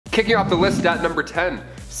Kicking off the list at number 10,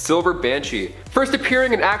 Silver Banshee. First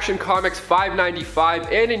appearing in Action Comics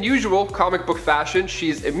 595, and in usual comic book fashion,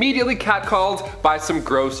 she's immediately catcalled by some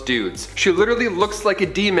gross dudes. She literally looks like a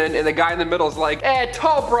demon, and the guy in the middle is like,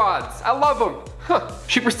 tall broads, I love them.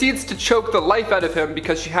 She proceeds to choke the life out of him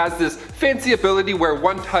because she has this fancy ability where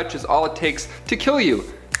one touch is all it takes to kill you.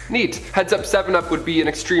 Neat. Heads up 7-Up would be an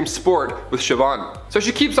extreme sport with Siobhan. So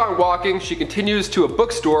she keeps on walking, she continues to a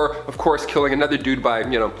bookstore, of course killing another dude by,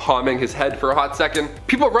 palming his head for a hot second.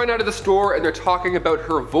 People run out of the store and they're talking about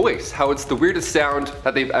her voice, how it's the weirdest sound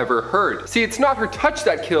that they've ever heard. See, it's not her touch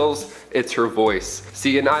that kills, it's her voice.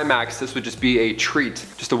 See, in IMAX, this would just be a treat.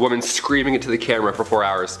 Just a woman screaming into the camera for 4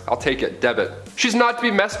 hours. I'll take it, debit. She's not to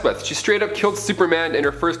be messed with. She straight up killed Superman in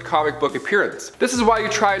her first comic book appearance. This is why you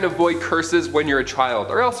try and avoid curses when you're a child,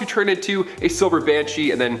 or else you turn into a Silver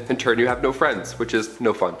Banshee and then in turn you have no friends, which is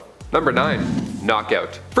no fun. Number 9,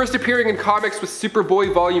 Knockout. First appearing in comics with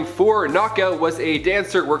Superboy Volume 4, Knockout was a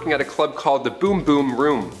dancer working at a club called the Boom Boom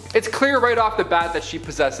Room. It's clear right off the bat that she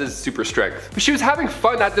possesses super strength. But she was having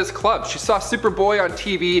fun at this club. She saw Superboy on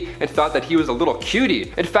TV and thought that he was a little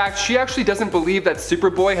cutie. In fact, she actually doesn't believe that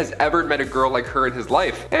Superboy has ever met a girl like her in his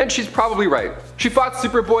life. And she's probably right. She fought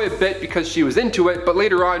Superboy a bit because she was into it, but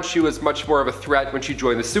later on she was much more of a threat when she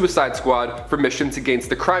joined the Suicide Squad for missions against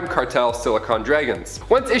the crime cartel Silicon Dragons.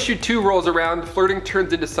 Once issue 2 rolls around, flirting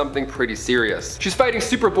turns into something pretty serious. She's fighting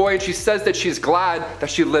Superboy and she says that she's glad that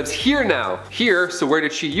she lives here now. Here, so where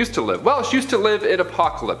did she used to live? Well, she used to live in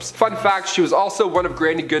Apocalypse. Fun fact, she was also one of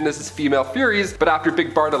Granny Goodness's female Furies, but after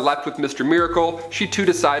Big Barda left with Mr. Miracle, she too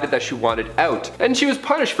decided that she wanted out. And she was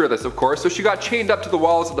punished for this, of course, so she got chained up to the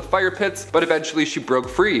walls of the fire pits, but eventually she broke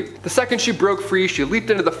free. The second she broke free, she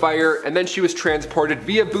leaped into the fire, and then she was transported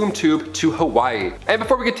via boom tube to Hawaii. And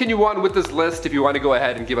before we continue on with this list, if you want to go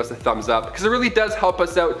ahead and give us a thumbs up, because it really does help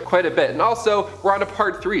us out quite a bit. And also, we're on a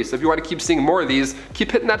part 3, so if you want to keep seeing more of these,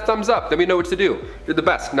 keep hitting that thumbs up, then we know what to do. You're the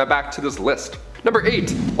best. Now back to this list. Number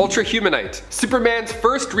 8, Ultra Humanite. Superman's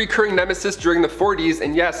first recurring nemesis during the 40s,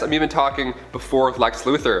 and yes, I'm even talking before Lex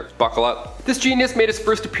Luthor. Buckle up. This genius made his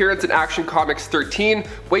first appearance in Action Comics 13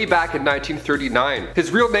 way back in 1939. His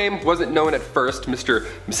real name wasn't known at first, Mr.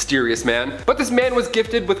 Mysterious Man, but this man was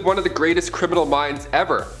gifted with one of the greatest criminal minds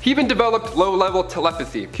ever. He even developed low-level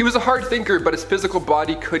telepathy. He was a hard thinker, but his physical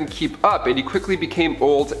body couldn't keep up, and he quickly became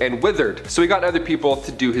old and withered, so he got other people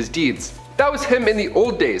to do his deeds. That was him in the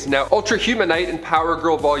old days. Now, Ultra Humanite in Power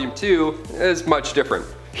Girl Volume 2 is much different.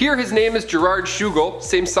 Here his name is Gerard Shugel,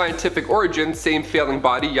 same scientific origin, same failing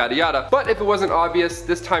body, yada yada. But if it wasn't obvious,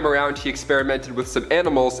 this time around he experimented with some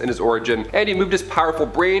animals in his origin, and he moved his powerful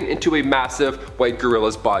brain into a massive white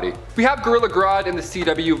gorilla's body. We have Gorilla Grodd in the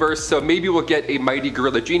CW verse, so maybe we'll get a mighty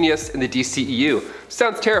gorilla genius in the DCEU.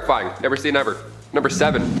 Sounds terrifying, never say never. Number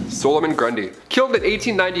 7, Solomon Grundy. Killed in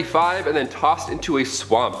 1895 and then tossed into a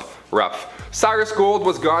swamp. Rough. Cyrus Gold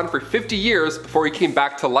was gone for 50 years before he came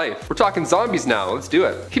back to life. We're talking zombies now, let's do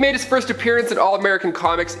it. He made his first appearance in All American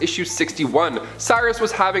Comics issue 61. Cyrus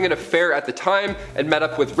was having an affair at the time and met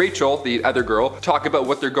up with Rachel, the other girl, to talk about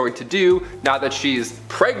what they're going to do now that she's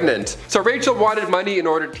pregnant. So Rachel wanted money in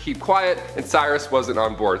order to keep quiet, and Cyrus wasn't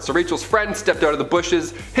on board. So Rachel's friend stepped out of the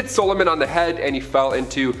bushes, hit Solomon on the head, and he fell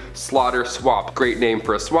into Slaughter Swamp. Great name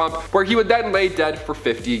for a swamp, where he would then lay dead for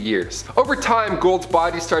 50 years. Over time, Gold's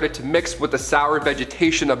body started to mix with the sour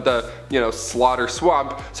vegetation of the, Slaughter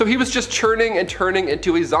Swamp, so he was just churning and turning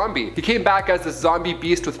into a zombie. He came back as this zombie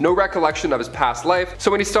beast with no recollection of his past life,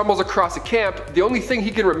 so when he stumbles across a camp, the only thing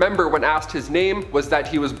he can remember when asked his name was that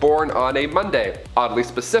he was born on a Monday. Oddly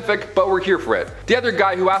specific, but we're here for it. The other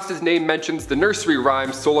guy who asked his name mentions the nursery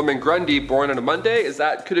rhyme Solomon Grundy, born on a Monday,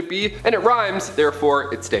 could it be? And it rhymes,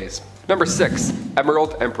 therefore it stays. Number 6,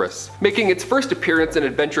 Emerald Empress. Making its first appearance in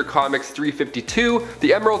Adventure Comics 352,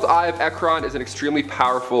 the Emerald Eye of Ekron is an extremely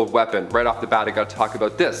powerful weapon. Right off the bat, I gotta talk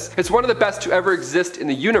about this. It's one of the best to ever exist in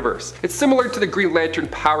the universe. It's similar to the Green Lantern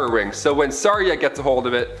Power Ring, so when Saria gets a hold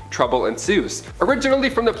of it, trouble ensues. Originally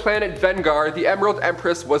from the planet Vengar, the Emerald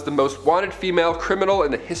Empress was the most wanted female criminal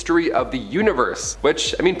in the history of the universe.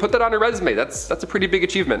 Which, put that on a resume, that's a pretty big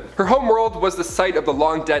achievement. Her homeworld was the site of the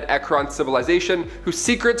long-dead Ekron civilization, whose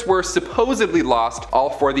secrets were supposedly lost, all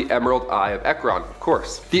for the Emerald Eye of Ekron, of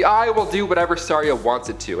course. The eye will do whatever Saria wants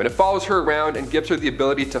it to, and it follows her around and gives her the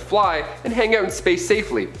ability to fly and hang out in space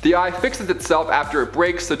safely. The eye fixes itself after it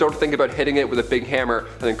breaks, so don't think about hitting it with a big hammer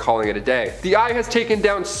and then calling it a day. The eye has taken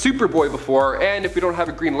down Superboy before, and if we don't have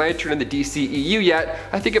a Green Lantern in the DCEU yet,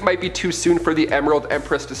 I think it might be too soon for the Emerald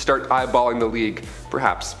Empress to start eyeballing the League,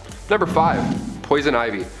 perhaps. Number 5, Poison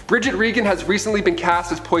Ivy. Bridget Regan has recently been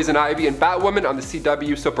cast as Poison Ivy and Batwoman on the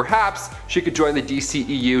CW, so perhaps she could join the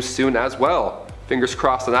DCEU soon as well. Fingers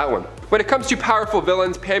crossed on that one. When it comes to powerful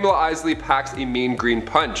villains, Pamela Isley packs a mean green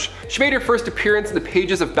punch. She made her first appearance in the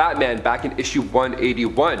pages of Batman back in issue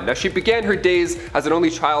 181. Now she began her days as an only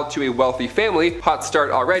child to a wealthy family, hot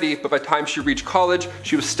start already, but by the time she reached college,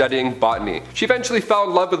 she was studying botany. She eventually fell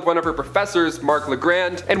in love with one of her professors, Mark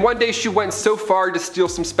Legrand, and one day she went so far to steal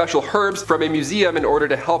some special herbs from a museum in order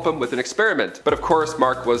to help him with an experiment. But of course,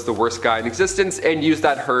 Mark was the worst guy in existence and used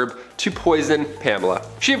that herb to poison Pamela.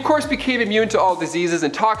 She of course became immune to all diseases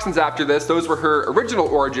and toxins after this. Those were her original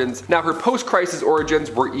origins. Now her post-crisis origins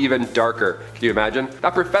were even darker. Can you imagine?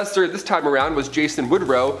 That professor this time around was Jason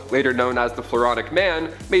Woodrow, later known as the Floronic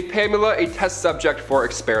Man, made Pamela a test subject for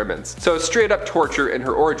experiments. So straight up torture in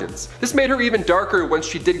her origins. This made her even darker once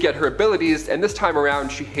she did get her abilities, and this time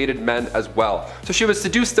around she hated men as well. So she would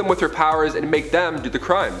seduce them with her powers and make them do the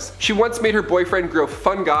crimes. She once made her boyfriend grow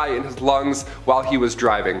fungi in his lungs while he was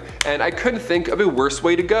driving, and I couldn't think of a worse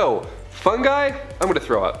way to go. Fungi? I'm gonna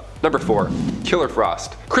throw up. Number 4. Killer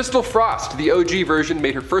Frost. Crystal Frost, the OG version,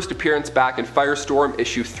 made her first appearance back in Firestorm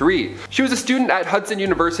issue 3. She was a student at Hudson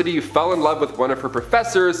University who fell in love with one of her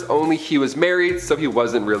professors, only he was married, so he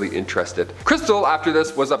wasn't really interested. Crystal, after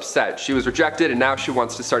this, was upset. She was rejected and now she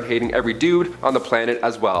wants to start hating every dude on the planet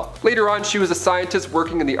as well. Later on, she was a scientist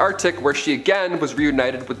working in the Arctic where she again was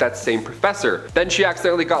reunited with that same professor. Then she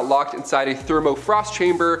accidentally got locked inside a thermofrost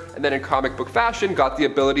chamber, and then in comic book fashion got the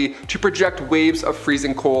ability to project waves of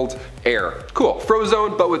freezing cold air. Cool,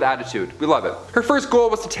 Frozone but with attitude. We love it. Her first goal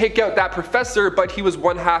was to take out that professor, but he was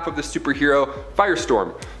one half of the superhero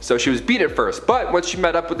Firestorm. So she was beat at first, but once she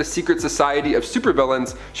met up with the secret society of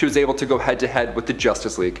supervillains, she was able to go head to head with the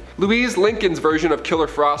Justice League. Louise Lincoln's version of Killer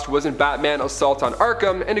Frost was in Batman Assault on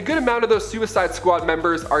Arkham, and a good amount of those Suicide Squad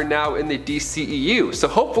members are now in the DCEU, so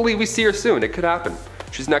hopefully we see her soon. It could happen.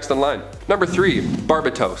 She's next in line. Number 3,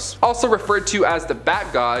 Barbatos. Also referred to as the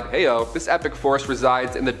Bat God, heyo, this epic force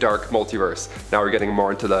resides in the dark multiverse. Now we're getting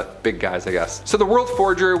more into the big guys, I guess. So the World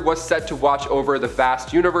Forger was set to watch over the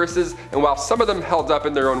vast universes, and while some of them held up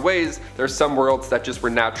in their own ways, there are some worlds that just were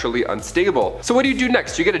naturally unstable. So what do you do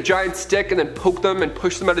next? You get a giant stick and then poke them and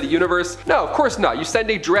push them out of the universe? No, of course not. You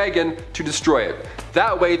send a dragon to destroy it.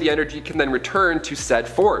 That way the energy can then return to said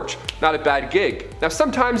forge. Not a bad gig. Now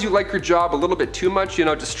sometimes you like your job a little bit too much, you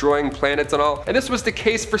know, destroying planets and all, and this was the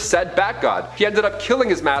case for said Bat God. He ended up killing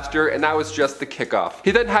his master, and that was just the kickoff.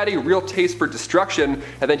 He then had a real taste for destruction,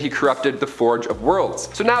 and then he corrupted the Forge of Worlds.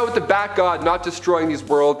 So now with the Bat God not destroying these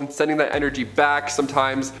worlds and sending that energy back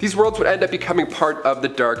sometimes, these worlds would end up becoming part of the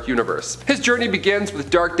Dark Universe. His journey begins with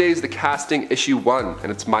Dark Days the Casting issue 1,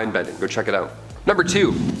 and it's mind-bending. Go check it out. Number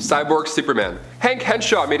 2, Cyborg Superman. Hank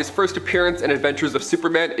Henshaw made his first appearance in Adventures of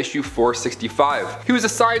Superman issue 465. He was a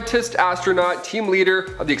scientist, astronaut, team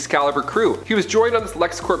leader of the Excalibur crew. He was joined on this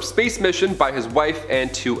LexCorp space mission by his wife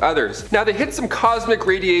and 2 others. Now they hit some cosmic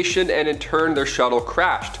radiation and in turn their shuttle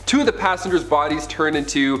crashed. 2 of the passengers' bodies turned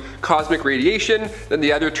into cosmic radiation, then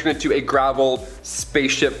the other turned into a gravel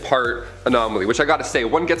spaceship part anomaly, which I gotta say,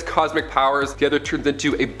 one gets cosmic powers, the other turns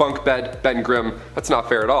into a bunk bed Ben Grimm. That's not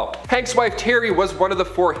fair at all. Hank's wife Terry was one of the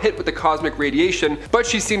 4 hit with the cosmic radiation, but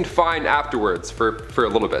she seemed fine afterwards for a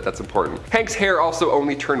little bit. That's important. Hank's hair also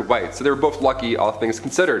only turned white, so they were both lucky, all things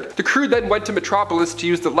considered. The crew then went to Metropolis to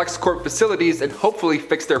use the LexCorp facilities and hopefully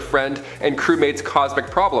fix their friend and crewmate's cosmic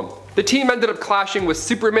problem. The team ended up clashing with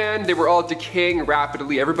Superman. They were all decaying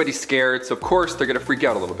rapidly, everybody's scared, so of course they're gonna freak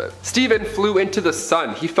out a little bit. Steven flew into the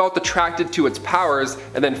sun. He felt attracted to its powers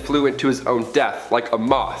and then flew into his own death, like a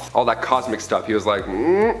moth. All that cosmic stuff, he was like,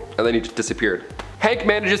 and then he just disappeared. Hank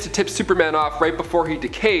manages to tip Superman off right before he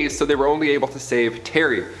decays, so they were only able to save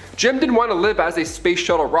Terry. Jim didn't want to live as a space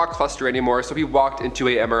shuttle rock cluster anymore, so he walked into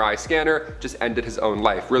a MRI scanner, just ended his own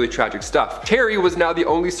life. Really tragic stuff. Terry was now the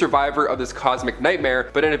only survivor of this cosmic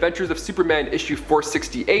nightmare, but in Adventures of Superman issue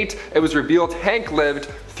 468, it was revealed Hank lived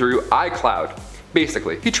through iCloud.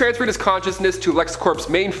 Basically, he transferred his consciousness to LexCorp's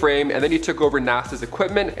mainframe, and then he took over NASA's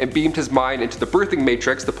equipment and beamed his mind into the birthing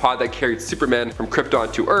matrix, the pod that carried Superman from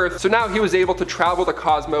Krypton to Earth. So now he was able to travel the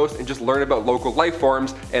cosmos and just learn about local life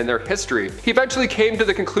forms and their history. He eventually came to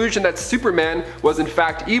the conclusion that Superman was in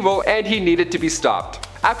fact evil and he needed to be stopped.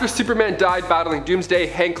 After Superman died battling Doomsday,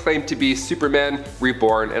 Hank claimed to be Superman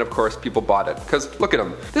Reborn, and of course people bought it, because look at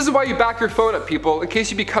him. This is why you back your phone up, people, in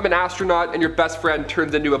case you become an astronaut and your best friend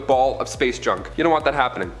turns into a ball of space junk. You don't want that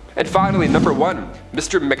happening. And finally, number 1,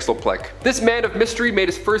 Mr. Mxyzptlk. This man of mystery made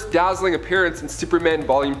his first dazzling appearance in Superman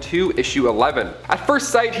Volume 2, Issue 11. At first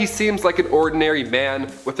sight, he seems like an ordinary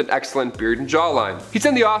man with an excellent beard and jawline. He's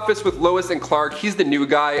in the office with Lois and Clark, he's the new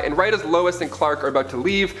guy, and right as Lois and Clark are about to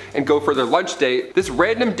leave and go for their lunch date, this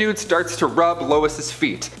random dude starts to rub Lois's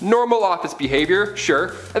feet. Normal office behavior,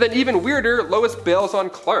 sure, and then even weirder, Lois bails on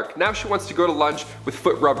Clark. Now she wants to go to lunch with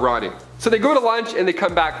Foot Rub Ronnie. So they go to lunch and they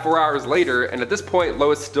come back 4 hours later, and at this point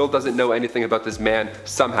Lois still doesn't know anything about this man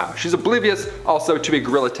somehow. She's oblivious also to a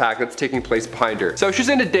gorilla attack that's taking place behind her. So she's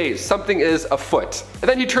in a daze, something is afoot. And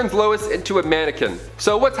then he turns Lois into a mannequin.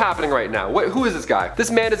 So what's happening right now? Who is this guy?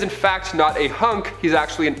 This man is in fact not a hunk, he's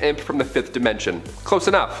actually an imp from the 5th dimension. Close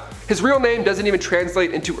enough. His real name doesn't even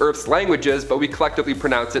translate into Earth's languages, but we collectively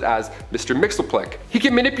pronounce it as Mr. Mxyzptlk. He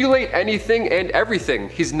can manipulate anything and everything.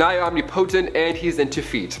 He's nigh omnipotent and he's into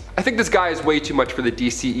feet. I think this guy is way too much for the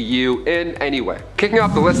DCEU in any way. Kicking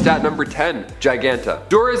off the list at number 10, Giganta.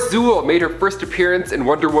 Dora Zuul made her first appearance in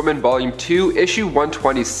Wonder Woman Volume 2, Issue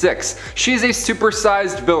 126. She's a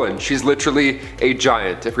supersized villain. She's literally a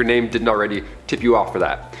giant, if her name didn't already tip you off for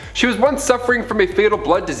that. She was once suffering from a fatal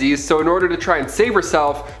blood disease, so in order to try and save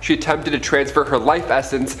herself, she attempted to transfer her life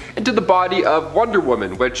essence into the body of Wonder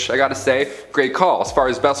Woman, which I gotta say, great call. As far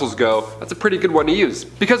as vessels go, that's a pretty good one to use.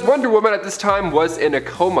 Because Wonder Woman at this time was in a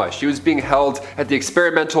coma. She was being held at the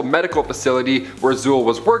experimental medical facility where Zuul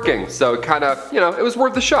was working, so it kinda, it was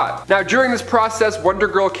worth a shot. Now during this process, Wonder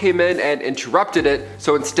Girl came in and interrupted it,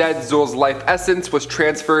 so instead Zuul's life essence was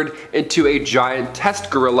transferred into a giant test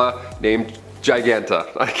gorilla named Giganta.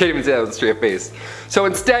 I can't even say that with a straight face. So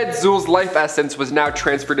instead, Zuul's life essence was now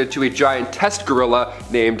transferred into a giant test gorilla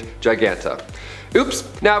named Giganta.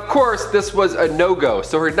 Oops. Now of course, this was a no-go,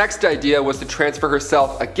 so her next idea was to transfer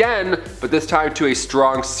herself again, but this time to a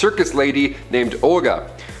strong circus lady named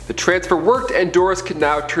Olga. The transfer worked and Doris could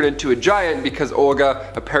now turn into a giant because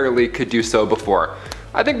Olga apparently could do so before.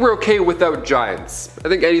 I think we're okay without giants. I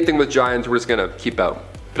think anything with giants we're just gonna keep out.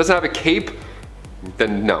 If it doesn't have a cape,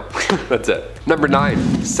 then no. That's it. Number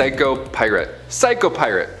 9, Psycho Pirate. Psycho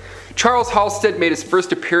Pirate. Charles Halstead made his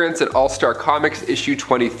first appearance in All-Star Comics issue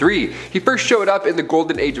 23. He first showed up in the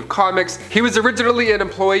golden age of comics. He was originally an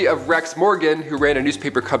employee of Rex Morgan, who ran a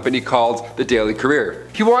newspaper company called The Daily Career.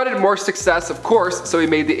 He wanted more success, of course, so he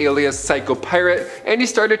made the alias Psycho Pirate, and he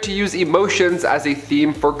started to use emotions as a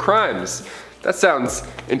theme for crimes. That sounds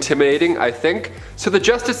intimidating, I think. So the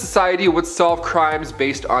Justice Society would solve crimes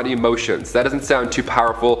based on emotions. That doesn't sound too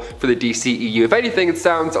powerful for the DCEU. If anything, it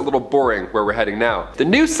sounds a little boring where we're heading now. The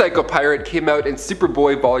new Psycho Pirate came out in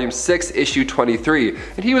Superboy Volume 6, Issue 23,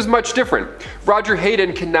 and he was much different. Roger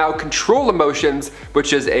Hayden can now control emotions,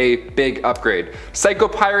 which is a big upgrade. Psycho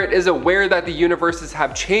Pirate is aware that the universes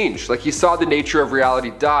have changed, like he saw the nature of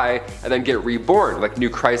reality die and then get reborn, like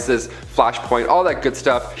New Crisis, Flashpoint, all that good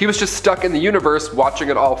stuff. He was just stuck in the universe watching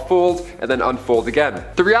it all fold and then unfold again.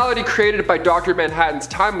 The reality created by Dr. Manhattan's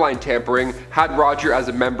timeline tampering had Roger as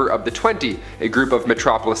a member of the 20, a group of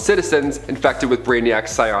Metropolis citizens infected with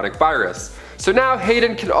Brainiac's psionic virus. So now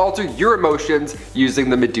Hayden can alter your emotions using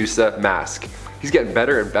the Medusa mask. He's getting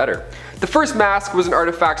better and better. The first mask was an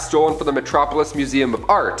artifact stolen from the Metropolis Museum of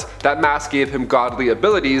Art. That mask gave him godly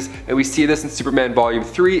abilities, and we see this in Superman Volume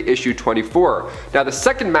 3, Issue 24. Now the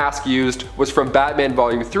second mask used was from Batman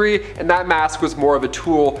Volume 3, and that mask was more of a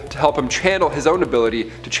tool to help him channel his own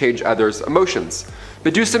ability to change others' emotions.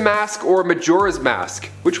 Medusa mask or Majora's mask?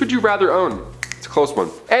 Which would you rather own? It's a close one.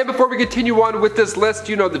 And before we continue on with this list,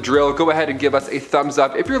 you know the drill. Go ahead and give us a thumbs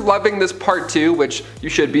up if you're loving this part 2, which you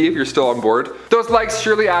should be if you're still on board. Those likes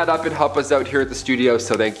surely add up and help us out here at the studio,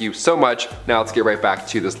 so thank you so much. Now let's get right back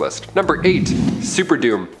to this list. Number 8, Super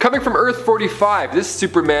Doom. Coming from Earth 45, this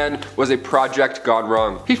Superman was a project gone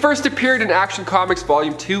wrong. He first appeared in Action Comics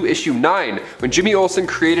Volume 2, Issue 9, when Jimmy Olsen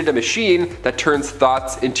created a machine that turns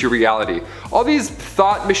thoughts into reality. All these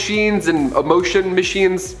thought machines and emotion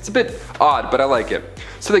machines, it's a bit odd, but I like it.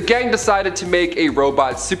 So the gang decided to make a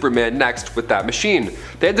robot Superman next with that machine.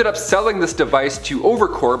 They ended up selling this device to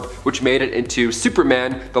Overcorp, which made it into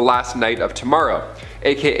Superman, the Last Knight of Tomorrow,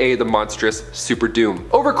 aka the monstrous Super Doom.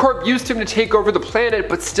 Overcorp used him to take over the planet,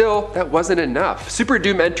 but still, that wasn't enough. Super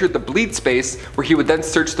Doom entered the bleed space, where he would then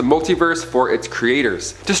search the multiverse for its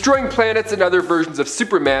creators, destroying planets and other versions of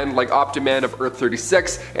Superman like Optiman of Earth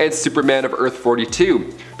 36 and Superman of Earth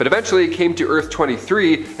 42. But eventually it came to Earth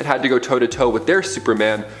 23 and had to go toe-to-toe with their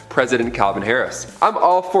Superman, President Calvin Harris. I'm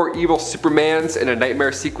all for evil Supermans in a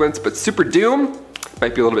nightmare sequence, but Super Doom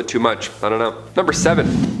might be a little bit too much. I don't know. Number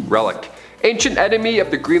 7, Relic. Ancient enemy of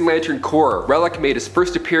the Green Lantern Corps, Relic made his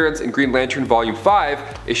first appearance in Green Lantern Volume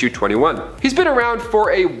 5, issue 21. He's been around for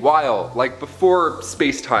a while, like before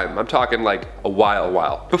space-time. I'm talking like a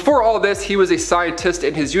while. Before all this, he was a scientist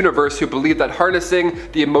in his universe who believed that harnessing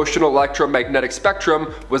the emotional electromagnetic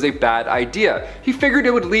spectrum was a bad idea. He figured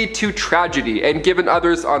it would lead to tragedy, and given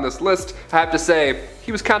others on this list, I have to say,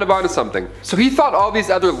 he was kind of onto something. So he thought all these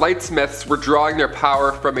other lightsmiths were drawing their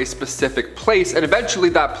power from a specific place, and eventually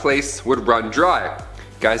that place would run dry.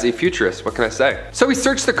 Guy's a futurist, what can I say? So he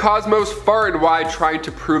searched the cosmos far and wide trying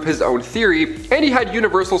to prove his own theory, and he had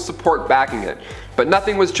universal support backing it. But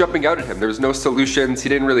nothing was jumping out at him. There was no solutions, he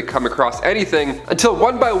didn't really come across anything, until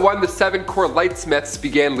one by one the 7 core lightsmiths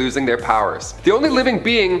began losing their powers. The only living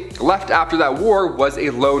being left after that war was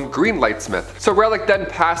a lone green lightsmith. So Relic then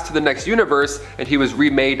passed to the next universe, and he was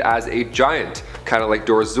remade as a giant, kind of like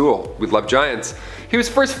Dor-Zul. We love giants. He was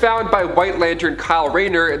first found by White Lantern Kyle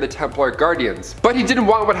Rayner in the Templar Guardians. But he didn't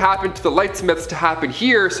want what happened to the Lightsmiths to happen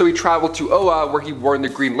here, so he traveled to Oa, where he warned the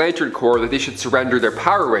Green Lantern Corps that they should surrender their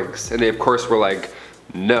power rings. And they of course were like,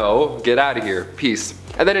 no, get out of here, peace.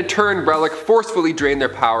 And then in turn, Relic forcefully drained their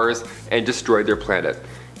powers and destroyed their planet.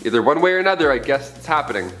 Either one way or another, I guess it's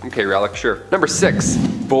happening. Okay, Relic, sure. Number 6.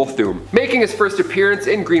 Volthoom. Making his first appearance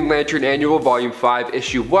in Green Lantern Annual Volume 5,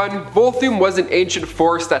 Issue 1, Volthoom was an ancient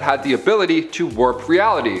force that had the ability to warp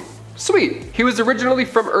reality. Sweet. He was originally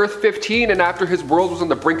from Earth 15, and after his world was on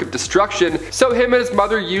the brink of destruction, so him and his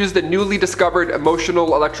mother used the newly discovered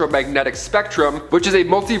emotional electromagnetic spectrum, which is a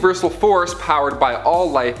multiversal force powered by all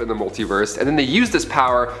life in the multiverse, and then they used this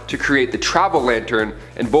power to create the travel lantern,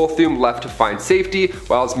 and Volthoom left to find safety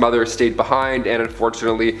while his mother stayed behind and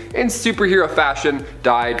unfortunately, in superhero fashion,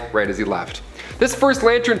 died right as he left. This first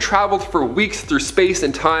lantern traveled for weeks through space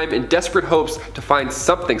and time in desperate hopes to find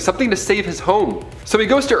something to save his home. So he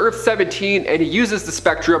goes to Earth 17 and he uses the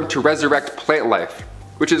spectrum to resurrect plant life,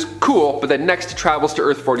 which is cool, but then next he travels to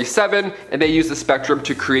Earth 47 and they use the spectrum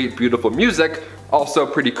to create beautiful music, also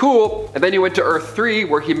pretty cool. And then he went to Earth 3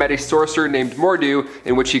 where he met a sorcerer named Mordu,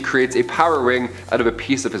 in which he creates a power ring out of a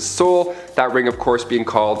piece of his soul, that ring of course being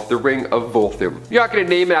called the Ring of Volthoom. You're not going to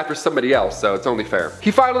name it after somebody else, so it's only fair.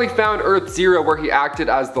 He finally found Earth 0 where he acted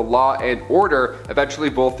as the law and order. Eventually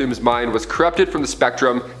Volthoom's mind was corrupted from the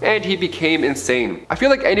spectrum and he became insane. I feel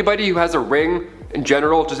like anybody who has a ring in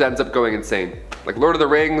general just ends up going insane. Like Lord of the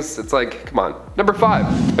Rings, it's like, come on. Number 5,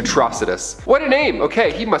 Atrocitus. What a name!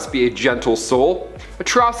 Okay, he must be a gentle soul.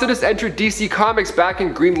 Atrocitus entered DC Comics back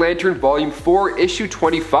in Green Lantern Volume 4, Issue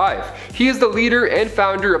 25. He is the leader and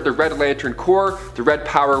founder of the Red Lantern Corps, the red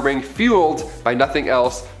power ring fueled by nothing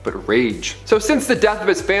else but rage. So since the death of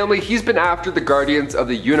his family, he's been after the Guardians of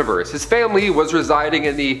the Universe. His family was residing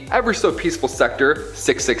in the ever so peaceful sector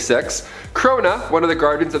 666. Krona, one of the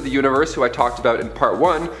Guardians of the Universe who I talked about in part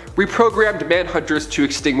 1, reprogrammed Manhunters to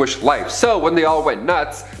extinguish life. So when they all went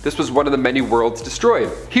nuts, this was one of the many worlds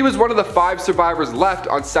destroyed. He was one of the 5 survivors left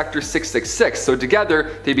on Sector 666, so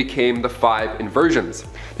together they became the 5 Inversions.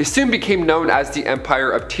 They soon became known as the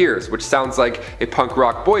Empire of Tears, which sounds like a punk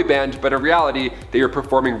rock boy band, but in reality they were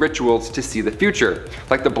performing rituals to see the future,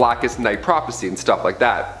 like the Blackest Night Prophecy and stuff like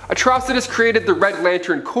that. Atrocitus created the Red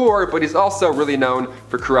Lantern Corps, but he's also really known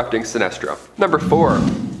for corrupting Sinestro. Number 4.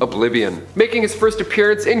 Oblivion. Making his first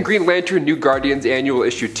appearance in Green Lantern New Guardians Annual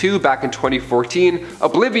Issue 2 back in 2014,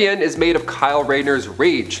 Oblivion is made of Kyle Rayner's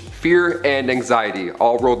rage, fear, and anxiety,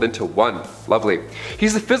 all rolled into one. Lovely.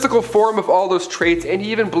 He's the physical form of all those traits, and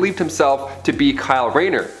he even believed himself to be Kyle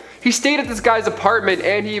Rayner. He stayed at this guy's apartment,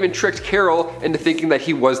 and he even tricked Carol into thinking that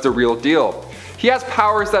he was the real deal. He has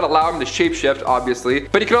powers that allow him to shapeshift, obviously,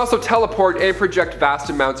 but he can also teleport and project vast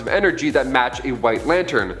amounts of energy that match a white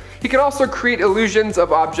lantern. He can also create illusions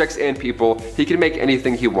of objects and people. He can make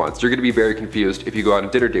anything he wants. You're going to be very confused if you go on a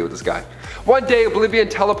dinner date with this guy. One day, Oblivion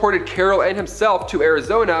teleported Carol and himself to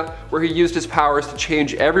Arizona, where he used his powers to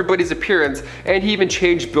change everybody's appearance, and he even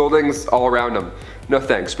changed buildings all around him. No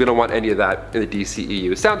thanks, we don't want any of that in the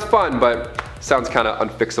DCEU. Sounds fun, but sounds kinda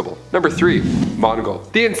unfixable. Number 3, Mongol.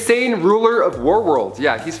 The insane ruler of Warworld.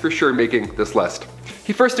 Yeah, he's for sure making this list.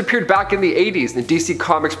 He first appeared back in the 80s in DC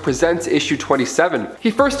Comics Presents Issue 27. He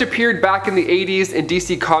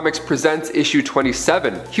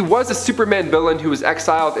was a Superman villain who was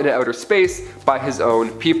exiled into outer space by his own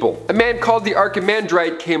people. A man called the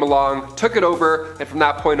Archimandrite came along, took it over, and from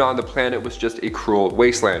that point on the planet was just a cruel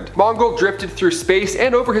wasteland. Mongol drifted through space,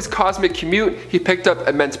 and over his cosmic commute he picked up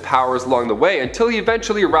immense powers along the way until he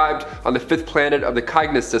eventually arrived on the 5th planet of the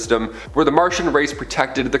Cygnus system, where the Martian race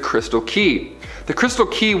protected the Crystal Key. The Crystal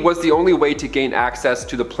universal key was the only way to gain access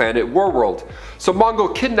to the planet Warworld. So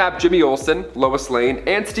Mongul kidnapped Jimmy Olsen, Lois Lane,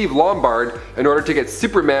 and Steve Lombard in order to get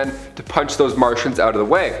Superman to punch those Martians out of the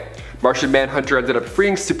way. Martian Manhunter ended up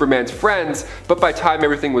freeing Superman's friends, but by the time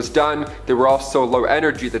everything was done, they were all so low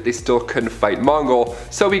energy that they still couldn't fight Mongul,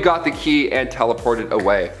 so he got the key and teleported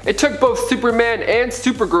away. It took both Superman and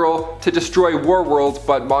Supergirl to destroy Warworld,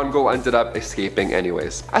 but Mongul ended up escaping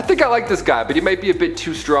anyways. I think I like this guy, but he might be a bit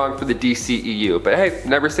too strong for the DCEU, but hey,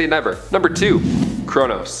 never say never. Number 2.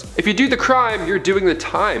 Chronos. If you do the crime, you're doing the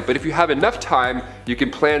time, but if you have enough time, you can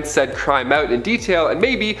plan said crime out in detail and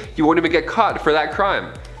maybe you won't even get caught for that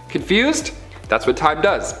crime. Confused? That's what time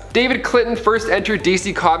does. David Clinton first entered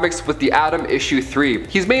DC Comics with the Atom issue 3.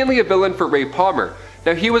 He's mainly a villain for Ray Palmer.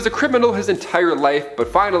 Now he was a criminal his entire life, but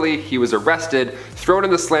finally he was arrested, thrown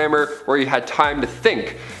in the slammer where he had time to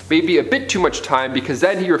think. Maybe a bit too much time, because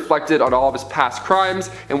then he reflected on all of his past crimes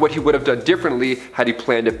and what he would have done differently had he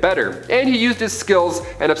planned it better. And he used his skills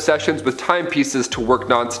and obsessions with timepieces to work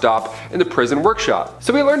non-stop in the prison workshop.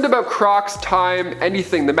 So he learned about Crocs, time,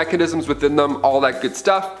 anything, the mechanisms within them, all that good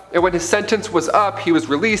stuff. And when his sentence was up, he was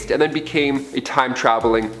released and then became a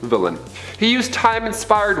time-traveling villain. He used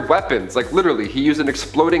time-inspired weapons, like literally, he used an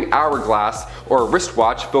exploding hourglass or a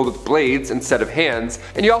wristwatch filled with blades instead of hands,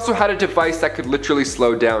 and he also had a device that could literally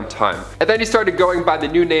slow down time. And then he started going by the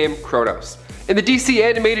new name Chronos. In the DC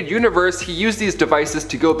animated universe, he used these devices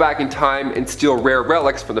to go back in time and steal rare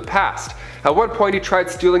relics from the past. At one point he tried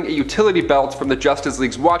stealing a utility belt from the Justice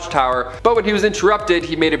League's watchtower, but when he was interrupted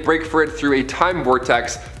he made a break for it through a time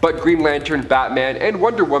vortex, but Green Lantern, Batman, and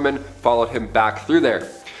Wonder Woman followed him back through there.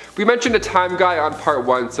 We mentioned a time guy on part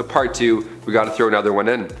 1, so part 2, we gotta throw another one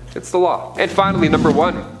in. It's the law. And finally, number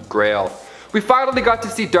 1, Grail. We finally got to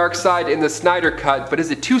see Darkseid in the Snyder Cut, but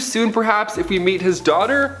is it too soon perhaps if we meet his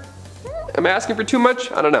daughter? Am I asking for too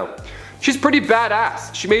much? I don't know. She's pretty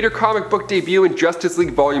badass. She made her comic book debut in Justice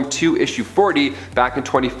League Volume 2 issue 40 back in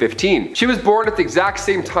 2015. She was born at the exact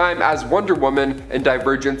same time as Wonder Woman in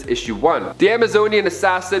Divergence issue 1. The Amazonian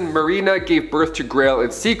assassin Marina gave birth to Grail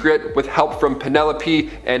in secret with help from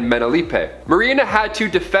Penelope and Menelope. Marina had to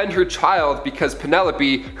defend her child because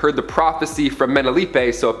Penelope heard the prophecy from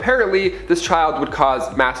Menelope, so apparently this child would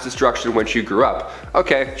cause mass destruction when she grew up.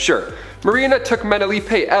 Okay, sure. Marina took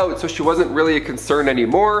Menelope out, so she wasn't really a concern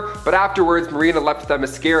anymore, but afterwards Marina left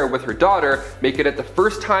Themyscira with her daughter, making it the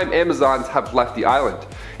first time Amazons have left the island.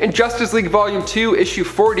 In Justice League Volume 2 issue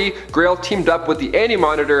 40, Grail teamed up with the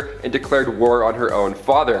Anti-Monitor and declared war on her own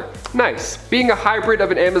father. Nice. Being a hybrid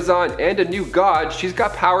of an Amazon and a new god, she's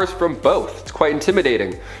got powers from both. It's quite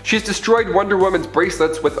intimidating. She's destroyed Wonder Woman's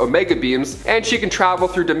bracelets with Omega Beams, and she can travel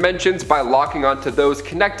through dimensions by locking onto those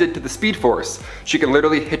connected to the Speed Force. She can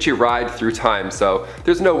literally hitch a ride through time, so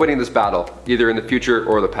there's no winning this battle, either in the future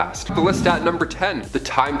or the past. The list at number 10, the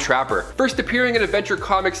Time Trapper. First appearing in Adventure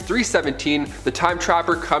Comics 317, the Time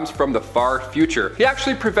Trapper comes from the far future. He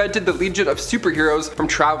actually prevented the Legion of Superheroes from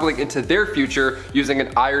traveling into their future using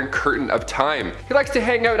an iron curtain of time. He likes to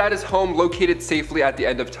hang out at his home located safely at the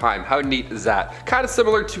end of time. How neat is that? Kind of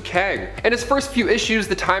similar to Kang. In his first few issues,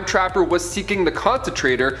 the Time Trapper was seeking the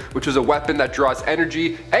Concentrator, which was a weapon that draws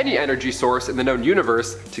energy, any energy source in the known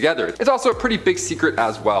universe, together. It's also a pretty big secret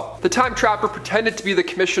as well. The Time Trapper pretended to be the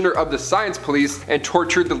commissioner of the Science Police and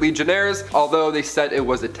tortured the Legionnaires, although they said it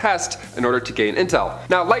was a test in order to gain intel.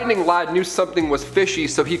 Now Lightning Lad knew something was fishy,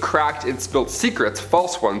 so he cracked and spilled secrets,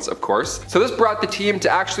 false ones of course. So this brought the team to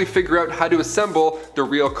actually figure out how to assemble the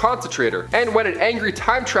real Concentrator. And when an angry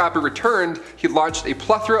Time Trapper returned, he launched a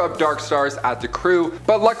plethora of Dark Stars at the crew,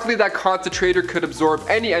 but luckily that Concentrator could absorb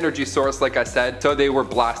any energy source like I said, so they were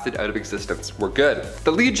blasted out of existence. We're good.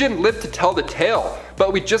 The Legion lived to tell the tale,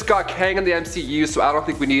 but we just got Kang in the MCU, so I don't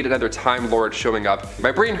think we need another Time Lord showing up.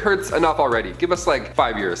 My brain hurts enough already. Give us like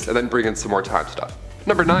 5 years and then bring in some more time stuff.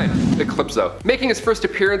 Number 9, Eclipso. Making his first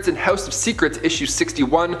appearance in House of Secrets issue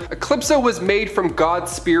 61, Eclipso was made from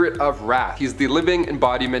God's spirit of wrath. He's the living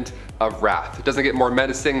embodiment of wrath. It doesn't get more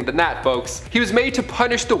menacing than that, folks. He was made to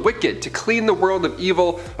punish the wicked, to clean the world of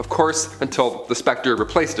evil, of course, until the Spectre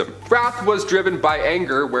replaced him. Wrath was driven by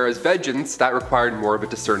anger, whereas vengeance, that required more of a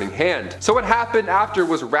discerning hand. So what happened after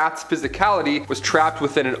was Wrath's physicality was trapped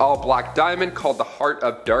within an all-black diamond called the Heart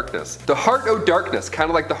of Darkness. The Heart of Darkness, kind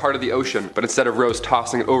of like the heart of the ocean, but instead of Rose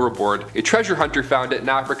tossing it overboard, a treasure hunter found it in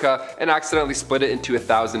Africa and accidentally split it into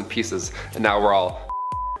 1,000 pieces, and now we're all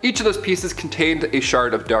Each of those pieces contained a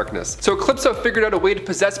shard of darkness. So Eclipso figured out a way to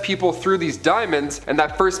possess people through these diamonds, and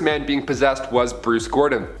that first man being possessed was Bruce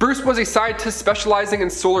Gordon. Bruce was a scientist specializing in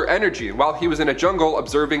solar energy. While he was in a jungle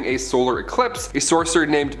observing a solar eclipse, a sorcerer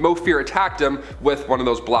named Mofir attacked him with one of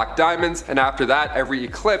those black diamonds, and after that, every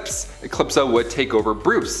eclipse, Eclipso would take over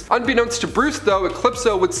Bruce. Unbeknownst to Bruce though,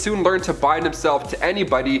 Eclipso would soon learn to bind himself to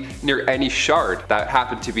anybody near any shard that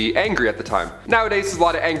happened to be angry at the time. Nowadays there's a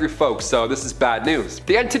lot of angry folks, so this is bad news.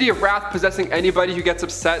 The entity of wrath possessing anybody who gets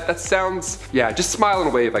upset, that sounds, yeah, just smile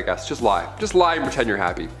and wave I guess, just lie. Just lie and pretend you're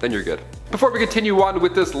happy, then you're good. Before we continue on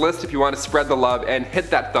with this list, if you want to spread the love and hit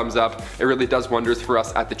that thumbs up, it really does wonders for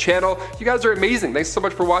us at the channel. You guys are amazing. Thanks so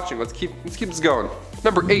much for watching. Let's keep this going.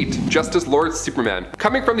 Number 8, Justice Lord Superman.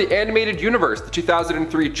 Coming from the animated universe, the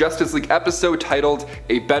 2003 Justice League episode titled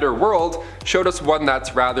A Better World showed us one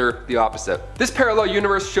that's rather the opposite. This parallel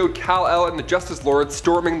universe showed Kal-El and the Justice Lord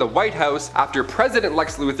storming the White House after President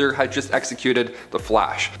Lex Luthor had just executed the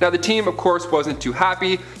Flash. Now the team of course wasn't too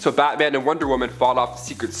happy, so Batman and Wonder Woman fought off the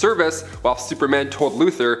Secret Service while Superman told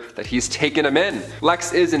Luthor that he's taken him in.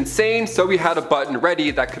 Lex is insane, so he had a button ready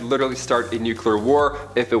that could literally start a nuclear war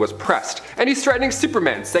if it was pressed. And he's threatening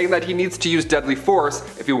Superman, saying that he needs to use deadly force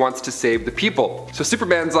if he wants to save the people. So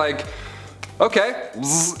Superman's like, okay,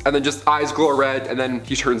 and then just eyes glow red, and then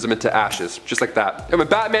he turns them into ashes, just like that. And when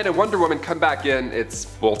Batman and Wonder Woman come back in, it's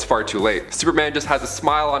far too late. Superman just has a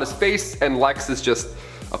smile on his face, and Lex is just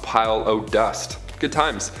a pile of dust. Good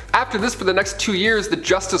times. After this, for the next 2 years, the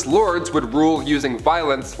Justice Lords would rule using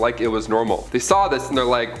violence like it was normal. They saw this and they're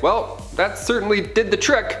like, well, that certainly did the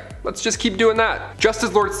trick. Let's just keep doing that.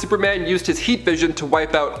 Justice Lord Superman used his heat vision to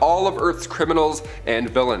wipe out all of Earth's criminals and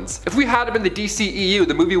villains. If we had him in the DCEU,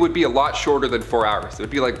 the movie would be a lot shorter than 4 hours. It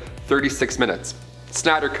would be like 36 minutes.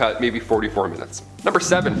 Snyder cut, maybe 44 minutes. Number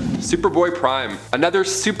 7, Superboy Prime, another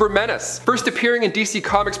super menace. First appearing in DC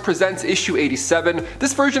Comics Presents issue 87,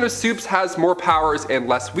 this version of Supes has more powers and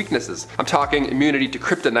less weaknesses. I'm talking immunity to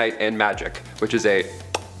kryptonite and magic, which is a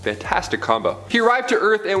fantastic combo. He arrived to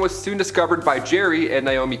Earth and was soon discovered by Jerry and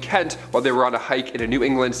Naomi Kent while they were on a hike in a New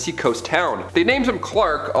England seacoast town. They named him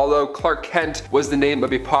Clark, although Clark Kent was the name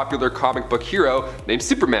of a popular comic book hero named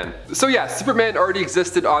Superman. So yeah, Superman already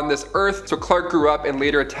existed on this Earth, so Clark grew up and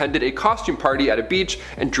later attended a costume party at a beach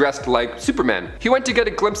and dressed like Superman. He went to get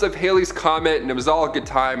a glimpse of Halley's Comet and it was all a good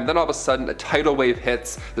time, and then all of a sudden a tidal wave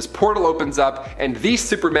hits, this portal opens up, and the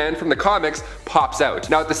Superman from the comics pops out.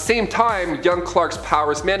 Now at the same time, young Clark's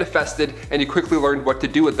powers manifested and he quickly learned what to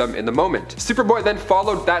do with them in the moment. Superboy then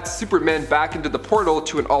followed that Superman back into the portal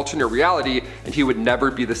to an alternate reality, and he would never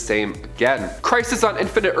be the same again. Crisis on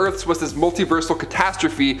Infinite Earths was this multiversal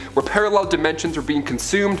catastrophe where parallel dimensions were being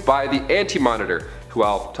consumed by the Anti-Monitor, who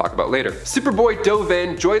I'll talk about later. Superboy dove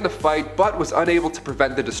in, joined the fight, but was unable to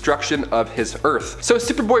prevent the destruction of his Earth. So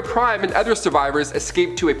Superboy Prime and other survivors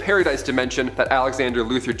escaped to a paradise dimension that Alexander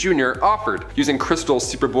Luthor Jr. offered. Using crystals,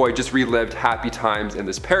 Superboy just relived happy times in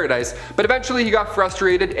this paradise, but eventually he got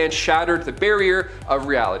frustrated and shattered the barrier of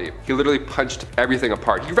reality. He literally punched everything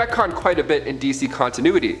apart. He retconned quite a bit in DC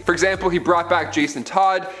continuity. For example, he brought back Jason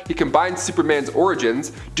Todd, he combined Superman's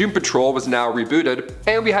origins, Doom Patrol was now rebooted,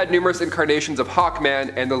 and we had numerous incarnations of Hawkman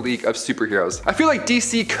and the League of Superheroes. I feel like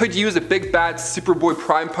DC could use a big bad Superboy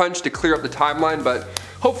Prime punch to clear up the timeline, but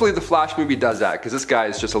hopefully the Flash movie does that, because this guy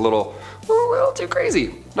is just a little too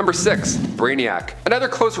crazy. Number 6, Brainiac. Another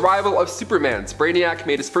close rival of Superman's, Brainiac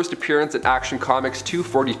made his first appearance in Action Comics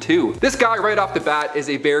 242. This guy right off the bat is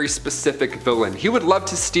a very specific villain. He would love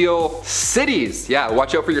to steal cities. Yeah,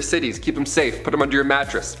 watch out for your cities, keep them safe, put them under your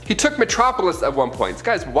mattress. He took Metropolis at one point. This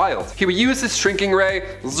guy's wild. He would use his shrinking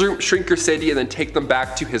ray, shrink your city, and then take them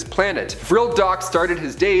back to his planet. Vril Doc started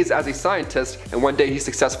his days as a scientist, and one day he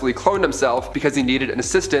successfully cloned himself because he needed an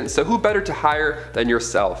assistant, so who better to hire than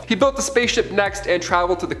yourself? He built the spaceship Next and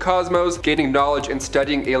traveled to the cosmos, gaining knowledge and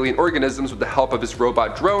studying alien organisms with the help of his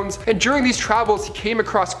robot drones, and during these travels he came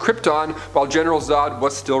across Krypton while General Zod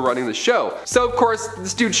was still running the show. So of course,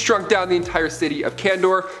 this dude shrunk down the entire city of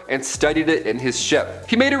Kandor and studied it in his ship.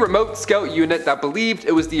 He made a remote scout unit that believed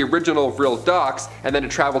it was the original Vril Docs, and then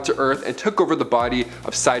it traveled to Earth and took over the body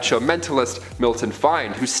of sideshow mentalist Milton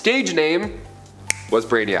Fine, whose stage name was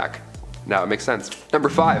Brainiac. Now it makes sense. Number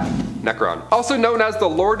 5, Necron. Also known as the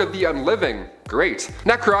Lord of the Unliving, Great.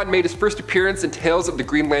 Necron made his first appearance in Tales of the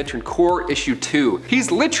Green Lantern Corps issue 2. He's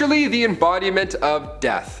literally the embodiment of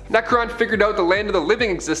death. Necron figured out the land of the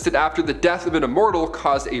living existed after the death of an immortal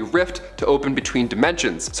caused a rift to open between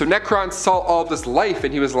dimensions. So Necron saw all this life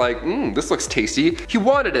and he was like, this looks tasty. He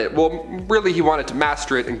wanted it. Well, really he wanted to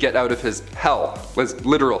master it and get out of his hell, his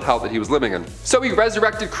literal hell that he was living in. So he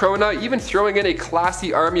resurrected Krona, even throwing in a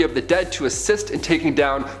classy army of the dead to assist in taking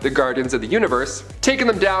down the Guardians of the Universe. Taking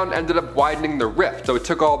them down ended up widening the rift, so it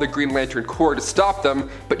took all the Green Lantern Corps to stop them,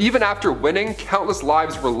 but even after winning, countless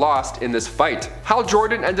lives were lost in this fight. Hal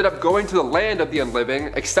Jordan ended up going to the land of the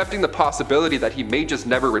unliving, accepting the possibility that he may just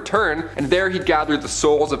never return, and there he gathered the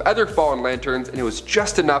souls of other fallen lanterns, and it was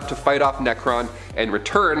just enough to fight off Necron and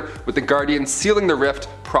return, with the Guardians sealing the rift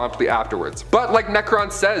promptly afterwards. But like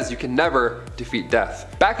Necron says, you can never defeat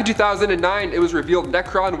death. Back in 2009, it was revealed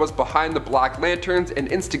Necron was behind the Black Lanterns and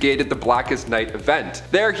instigated the Blackest Night event.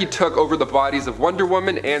 There he took over the bodies of Wonder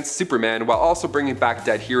Woman and Superman while also bringing back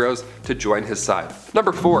dead heroes to join his side.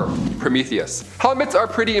 Number 4. Prometheus. Helmets are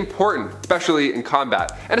pretty important, especially in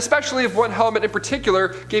combat, and especially if one helmet in particular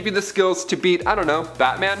gave you the skills to beat, I don't know,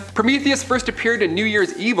 Batman. Prometheus first appeared in New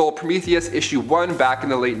Year's Evil, Prometheus issue 1 back in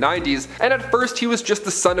the late 90s, and at first he was just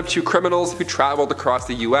the son of two criminals who traveled across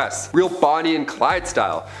the US, real Bonnie and Clyde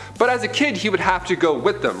style. But as a kid he would have to go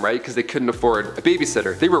with them, right, because they couldn't afford a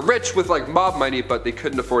babysitter. They were rich with like mob money, but they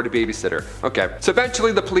couldn't afford a babysitter. Okay, so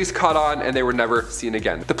eventually the police caught on and they were never seen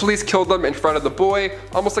again. The police killed them in front of the boy,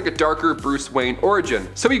 almost like a darker Bruce Wayne origin.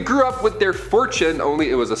 So he grew up with their fortune, only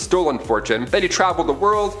it was a stolen fortune. Then he traveled the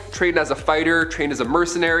world, trained as a fighter, trained as a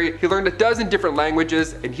mercenary. He learned a dozen different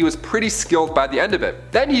languages and he was pretty skilled by the end of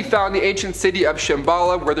it. Then he found the ancient city of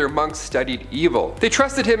Shambhala where their monks studied evil. They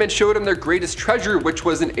trusted him and showed him their greatest treasure, which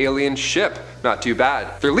was an alien ship. Not too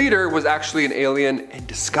bad. Their leader was actually an alien in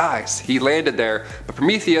disguise. He landed there, but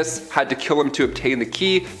Prometheus had to kill him to obtain the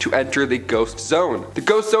key to enter the Ghost Zone. The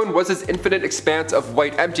Ghost Zone was this infinite expanse of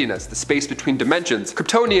white emptiness, the space between dimensions.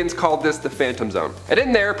 Kryptonians called this the Phantom Zone. And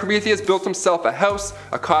in there, Prometheus built himself a house,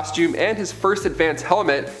 a costume, and his first advanced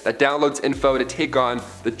helmet that downloads info to take on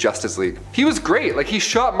the Justice League. He was great, like he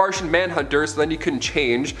shot Martian Manhunter so then he couldn't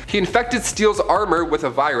change. He infected Steel's armor with a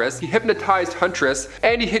virus, he hypnotized Huntress,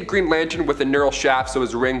 and he hit Green Lantern with a neural shaft so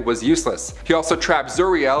his ring was useless. He also trapped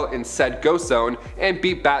Zoriel in said Ghost Zone and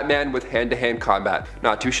beat Batman with hand-to-hand combat.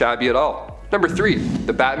 Not too shabby at all. Number 3.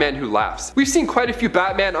 The Batman Who Laughs. We've seen quite a few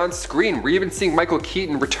Batman on screen. We're even seeing Michael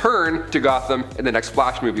Keaton return to Gotham in the next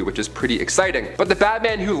Flash movie, which is pretty exciting. But the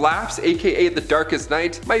Batman Who Laughs, aka The Darkest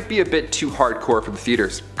Knight, might be a bit too hardcore for the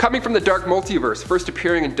theaters. Coming from the Dark Multiverse, first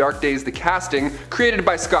appearing in Dark Days The Casting, created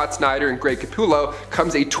by Scott Snyder and Greg Capullo,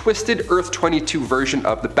 comes a twisted Earth 22 version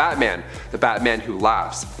of the Batman Who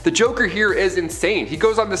Laughs. The Joker here is insane. He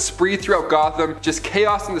goes on this spree throughout Gotham, just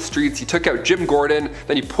chaos in the streets. He took out Jim Gordon,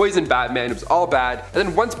 then he poisoned Batman. It was all bad, and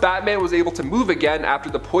then once Batman was able to move again after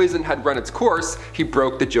the poison had run its course, he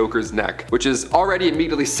broke the Joker's neck, which is already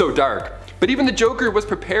immediately so dark. But even the Joker was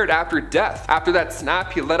prepared after death. After that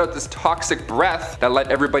snap, he let out this toxic breath that let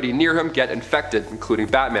everybody near him get infected, including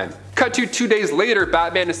Batman. Cut to 2 days later,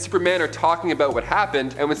 Batman and Superman are talking about what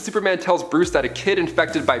happened, and when Superman tells Bruce that a kid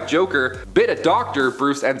infected by Joker bit a doctor,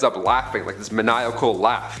 Bruce ends up laughing, like this maniacal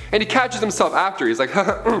laugh. And he catches himself after, he's like,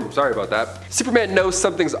 sorry about that. Superman knows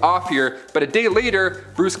something's off here, but a day later,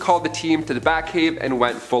 Bruce called the team to the Batcave and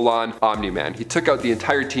went full on Omni-Man. He took out the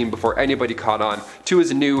entire team before anybody caught on to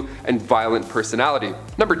his new and violent personality.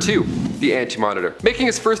 Number 2. The Anti-Monitor. Making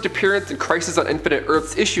his first appearance in Crisis on Infinite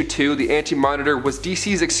Earths issue 2, the Anti-Monitor was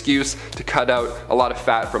DC's excuse to cut out a lot of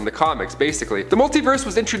fat from the comics, basically. The multiverse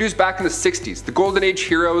was introduced back in the 60s. The Golden Age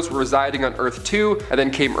heroes were residing on Earth 2, and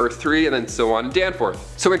then came Earth 3, and then so on and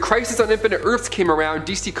danforth. So when Crisis on Infinite Earths came around,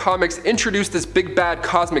 DC Comics introduced this big bad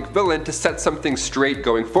cosmic villain to set something straight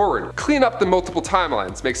going forward. Clean up the multiple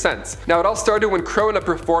timelines, makes sense. Now it all started when Krona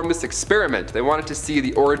performed this experiment. They wanted to see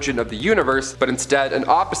the origin of the universe, but instead an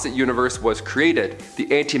opposite universe was created, the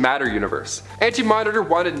antimatter universe. Anti-Monitor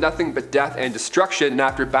wanted nothing but death and destruction, and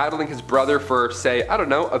after battling his brother for, say, I don't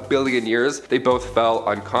know, 1 billion years, they both fell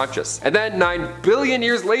unconscious. And then 9 billion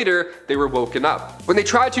years later, they were woken up. When they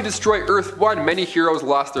tried to destroy Earth 1, many heroes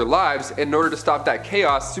lost their lives, and in order to stop that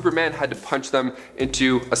chaos, Superman had to punch them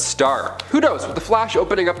into a star. Who knows, with the Flash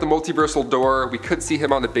opening up the multiversal door, we could see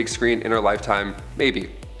him on the big screen in our lifetime.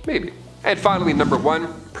 Maybe. Maybe. And finally, number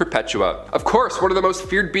 1, Perpetua. Of course, one of the most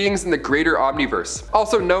feared beings in the greater Omniverse.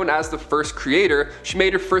 Also known as the First Creator, she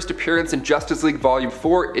made her first appearance in Justice League Volume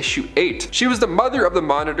 4, Issue 8. She was the mother of the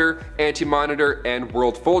Monitor, Anti-Monitor, and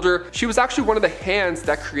World Folder. She was actually one of the hands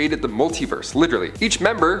that created the multiverse, literally. Each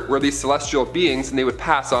member were these celestial beings and they would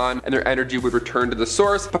pass on and their energy would return to the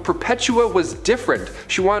source, but Perpetua was different.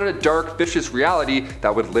 She wanted a dark, vicious reality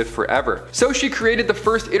that would live forever. So she created the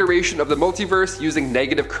first iteration of the multiverse using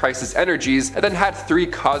negative crisis energies and then had 3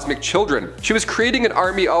 cosmic children. She was creating an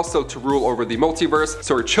army also to rule over the multiverse,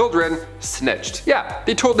 so her children snitched. Yeah,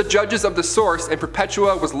 they told the judges of the source, and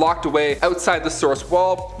Perpetua was locked away outside the source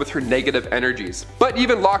wall with her negative energies. But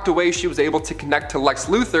even locked away, she was able to connect to Lex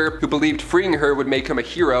Luthor, who believed freeing her would make him a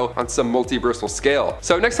hero on some multiversal scale.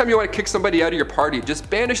 So next time you want to kick somebody out of your party, just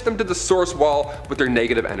banish them to the source wall with their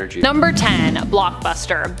negative energy. Number 10,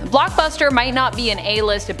 Blockbuster. Blockbuster might not be an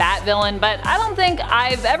A-list Bat villain, but I don't think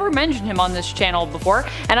I've ever mentioned him on this channel before,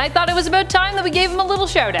 and I thought it was about time that we gave him a little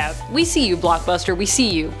shout out. We see you, Blockbuster, we see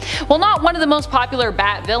you. While not one of the most popular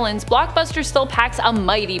Bat villains, Blockbuster still packs a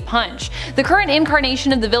mighty punch. The current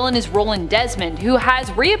incarnation of the villain is Roland Desmond, who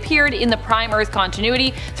has reappeared in the Prime Earth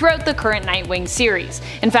continuity throughout the current Nightwing series.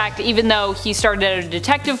 In fact, even though he started out as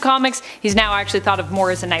Detective Comics, he's now actually thought of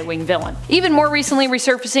more as a Nightwing villain. Even more recently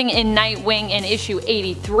resurfacing in Nightwing in issue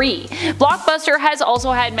 83. Blockbuster has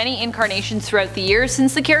also had many incarnations throughout the years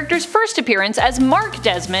since the character's first appearance as Mark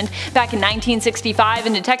Desmond back in 1965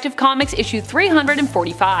 in Detective Comics issue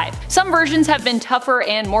 345. Some versions have been tougher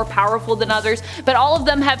and more powerful than others, but all of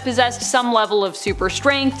them have possessed some level of super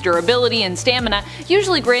strength, durability, and stamina,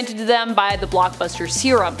 usually granted to them by the Blockbuster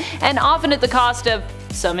serum, and often at the cost of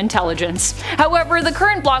some intelligence. However, the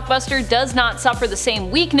current Blockbuster does not suffer the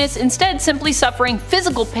same weakness, instead simply suffering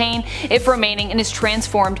physical pain if remaining in his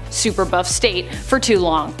transformed super buff state for too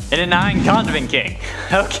long. And a 9, Condiment King.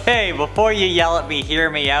 Okay, before you yell at me, hear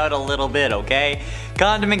me out a little bit, okay?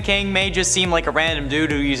 Condiment King may just seem like a random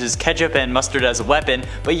dude who uses ketchup and mustard as a weapon,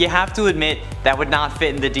 but you have to admit that would not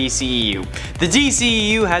fit in the DCEU. The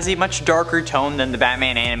DCEU has a much darker tone than the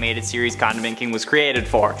Batman animated series Condiment King was created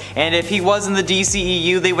for, and if he was in the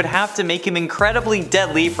DCEU, they would have to make him incredibly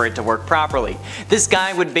deadly for it to work properly. This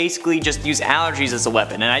guy would basically just use allergies as a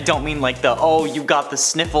weapon, and I don't mean like the oh you got the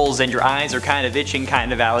sniffles and your eyes are kind of itching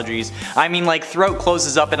kind of allergies. I mean like throat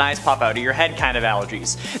closes up and eyes pop out of your head kind of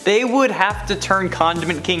allergies. They would have to turn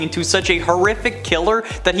Condiment King into such a horrific killer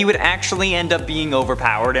that he would actually end up being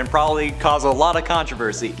overpowered and probably cause a lot of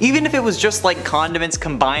controversy. Even if it was just like condiments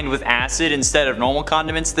combined with acid instead of normal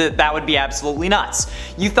condiments, that would be absolutely nuts.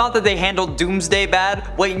 You thought that they handled Doomsday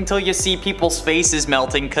bad? Wait until you see people's faces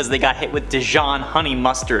melting because they got hit with Dijon honey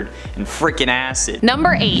mustard and freaking acid.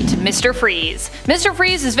 Number 8, Mr. Freeze. Mr.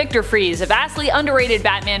 Freeze is Victor Freeze, a vastly underrated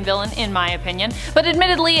Batman villain in my opinion, but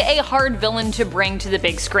admittedly a hard villain to bring to the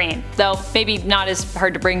big screen, though maybe not as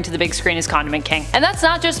hard to bring to the big screen as Condiment King. And that's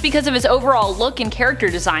not just because of his overall look and character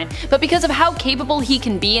design, but because of how capable he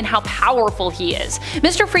can be and how powerful he is.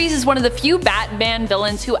 Mr. Freeze is one of the few Batman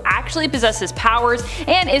villains who actually possesses powers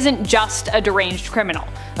and isn't just a deranged criminal.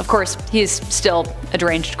 Of course, he is still a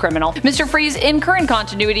deranged criminal. Mr. Freeze in current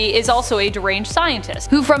continuity is also a deranged scientist,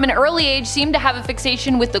 who from an early age seemed to have a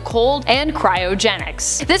fixation with the cold and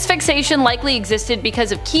cryogenics. This fixation likely existed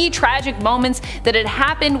because of key tragic moments that had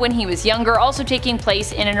happened when he was younger, also taking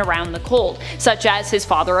place in and around the cold, such as his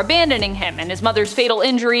father abandoning him and his mother's fatal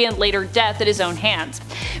injury and later death at his own hands.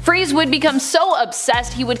 Freeze would become so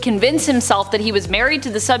obsessed he would convince himself that he was married to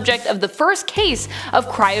the subject of the first case of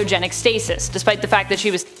cryogenic stasis, despite the fact that she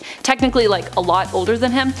was technically like a lot older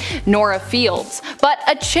than him, Nora Fields. But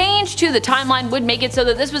a change to the timeline would make it so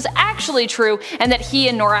that this was actually true and that he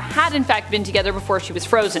and Nora had in fact been together before she was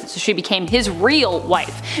frozen, so she became his real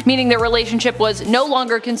wife, meaning their relationship was no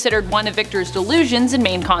longer considered one of Victor's delusions in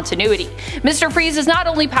main continuity. Mr. Freeze is not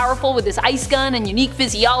only powerful with his ice gun and unique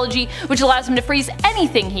physiology, which allows him to freeze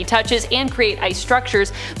anything he touches and create ice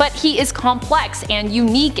structures, but he is complex and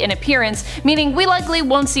unique in appearance, meaning we likely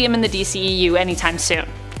won't see him in the DCEU anytime soon.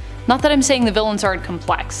 Not that I'm saying the villains aren't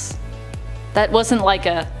complex. That wasn't like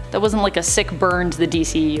a sick burn to the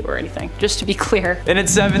DCEU or anything, just to be clear. And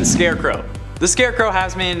it's 7, Scarecrow. The Scarecrow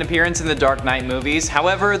has made an appearance in the Dark Knight movies,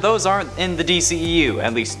 however those aren't in the DCEU,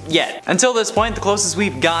 at least yet. Until this point, the closest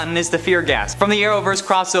we've gotten is the Fear Gas from the Arrowverse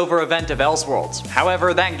crossover event of Elseworlds.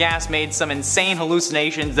 However, that gas made some insane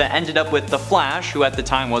hallucinations that ended up with the Flash, who at the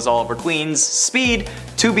time was Oliver Queen's, speed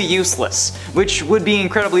to be useless, which would be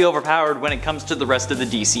incredibly overpowered when it comes to the rest of the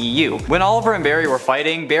DCEU. When Oliver and Barry were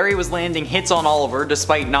fighting, Barry was landing hits on Oliver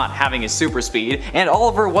despite not having his super speed, and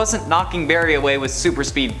Oliver wasn't knocking Barry away with super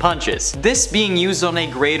speed punches. This being used on a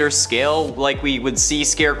greater scale, like we would see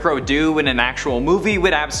Scarecrow do in an actual movie,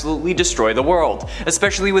 would absolutely destroy the world,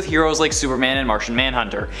 especially with heroes like Superman and Martian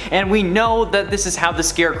Manhunter. And we know that this is how the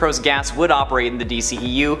Scarecrow's gas would operate in the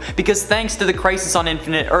DCEU, because thanks to the Crisis on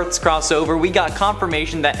Infinite Earths crossover, we got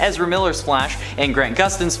confirmation that Ezra Miller's Flash and Grant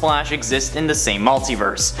Gustin's Flash exist in the same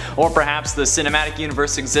multiverse. Or perhaps the cinematic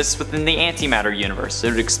universe exists within the antimatter universe.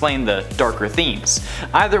 It would explain the darker themes.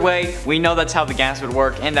 Either way, we know that's how the gas would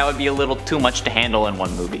work, and that would be a little too much to handle in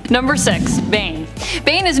one movie. Number 6. Bane.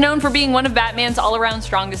 Bane is known for being one of Batman's all-around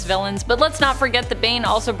strongest villains, but let's not forget that Bane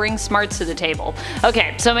also brings smarts to the table.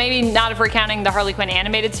 Okay, so maybe not if we're counting the Harley Quinn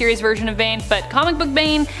animated series version of Bane, but comic book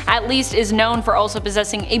Bane at least is known for also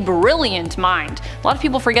possessing a brilliant mind. A lot of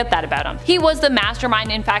people forget that about him. He was the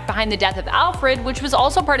mastermind in fact behind the death of Alfred, which was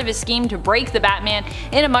also part of his scheme to break the Batman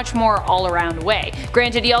in a much more all-around way.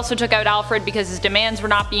 Granted, he also took out Alfred because his demands were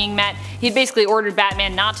not being met. He'd basically ordered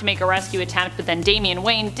Batman not to make a rescue attempt, but then Damian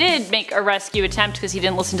Wayne did make a rescue attempt because he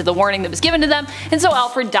didn't listen to the warning that was given to them, and so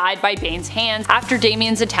Alfred died by Bane's hands after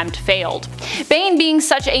Damian's attempt failed. Bane, being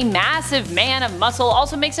such a massive man of muscle,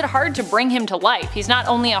 also makes it hard to bring him to life. He's not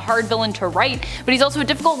only a hard villain to write, but he's also a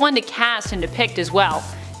difficult one to cast and depict as well,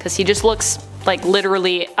 because he just looks like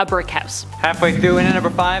literally a brick house. Halfway through into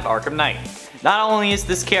number 5, Arkham Knight. Not only is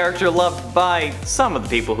this character loved by some of the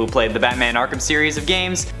people who played the Batman Arkham series of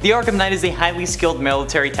games, the Arkham Knight is a highly skilled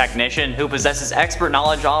military technician who possesses expert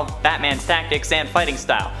knowledge of Batman's tactics and fighting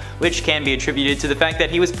style, which can be attributed to the fact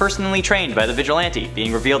that he was personally trained by the Vigilante,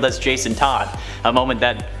 being revealed as Jason Todd, a moment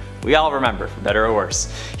that we all remember, for better or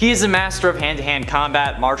worse. He is a master of hand-to-hand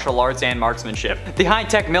combat, martial arts, and marksmanship. The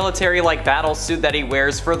high-tech military-like battle suit that he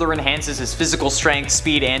wears further enhances his physical strength,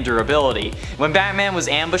 speed, and durability. When Batman was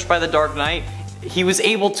ambushed by the Dark Knight, he was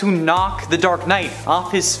able to knock the Dark Knight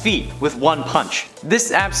off his feet with one punch.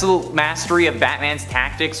 This absolute mastery of Batman's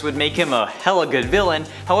tactics would make him a hella good villain,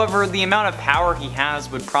 however the amount of power he has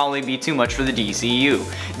would probably be too much for the DCEU.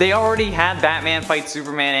 They already had Batman fight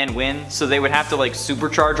Superman and win, so they would have to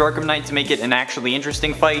supercharge Arkham Knight to make it an actually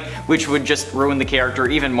interesting fight, which would just ruin the character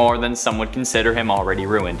even more than some would consider him already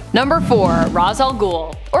ruined. Number 4. Ra's al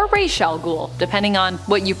Ghul, or Ra's al Ghul, depending on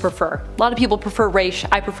what you prefer. A lot of people prefer Ra's,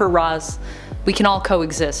 I prefer Ra's. We can all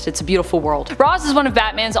coexist, it's a beautiful world. Ra's is one of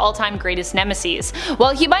Batman's all-time greatest nemeses.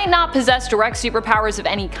 While he might not possess direct superpowers of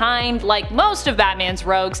any kind, like most of Batman's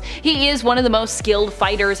rogues, he is one of the most skilled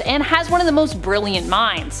fighters and has one of the most brilliant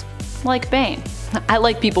minds. Like Bane. I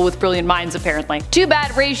like people with brilliant minds apparently. Too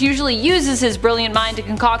bad Ra's usually uses his brilliant mind to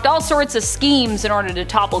concoct all sorts of schemes in order to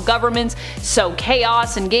topple governments, sow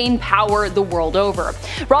chaos, and gain power the world over.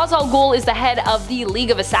 Ra's al Ghul is the head of the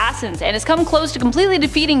League of Assassins and has come close to completely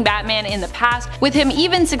defeating Batman in the past, with him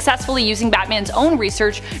even successfully using Batman's own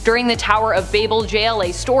research during the Tower of Babel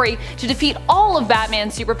JLA story to defeat all of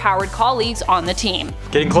Batman's superpowered colleagues on the team.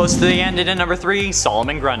 Getting close to the end, and at number 3,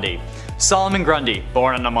 Solomon Grundy. Solomon Grundy,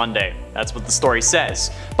 born on a Monday. That's what the story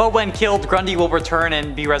says. But when killed, Grundy will return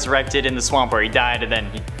and be resurrected in the swamp where he died, and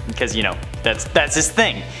then because you know, that's his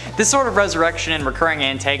thing. This sort of resurrection and recurring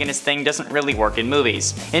antagonist thing doesn't really work in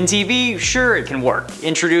movies. In TV, sure it can work.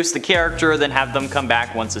 Introduce the character, then have them come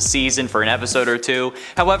back once a season for an episode or two.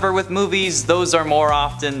 However, with movies, those are more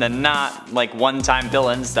often than not like one-time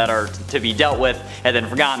villains that are to be dealt with and then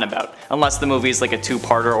forgotten about, unless the movie is like a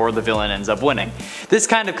two-parter or the villain ends up winning. This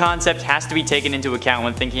kind of concept has to be taken into account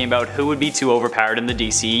when thinking about who would be too overpowered in the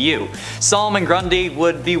DCEU. Solomon Grundy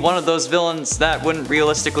would be one of those villains that wouldn't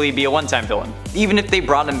realistically be a one-time villain. Even if they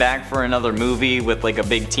brought him back for another movie with like a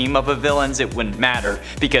big team up of villains, it wouldn't matter,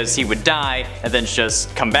 because he would die and then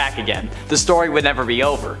just come back again. The story would never be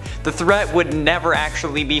over. The threat would never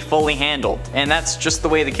actually be fully handled, and that's just the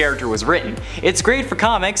way the character was written. It's great for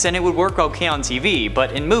comics and it would work okay on TV,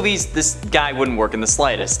 but in movies this guy wouldn't work in the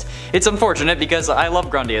slightest. It's unfortunate because I love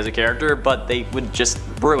Grundy as a character, but they would just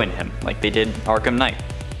ruin him like they did Arkham Knight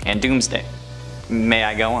and Doomsday. May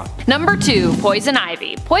I go on? Number 2. Poison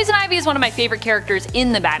Ivy. Poison Ivy is one of my favorite characters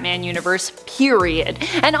in the Batman universe, period.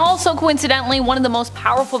 And also coincidentally one of the most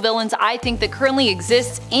powerful villains I think that currently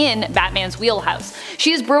exists in Batman's wheelhouse.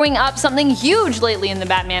 She is brewing up something huge lately in the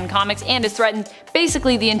Batman comics and has threatened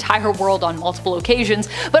basically the entire world on multiple occasions,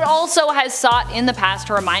 but also has sought in the past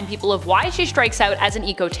to remind people of why she strikes out as an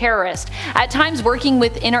eco-terrorist, at times working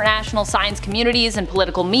with international science communities and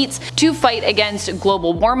political meets to fight against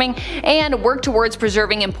global warming and work towards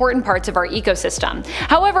preserving important parts of our ecosystem.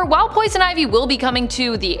 However, while Poison Ivy will be coming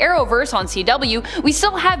to the Arrowverse on CW, we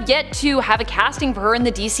still have yet to have a casting for her in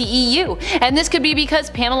the DCEU, and this could be because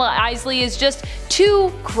Pamela Isley is just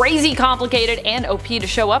too crazy complicated and OP to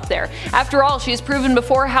show up there. After all, she is has proven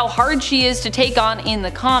before how hard she is to take on in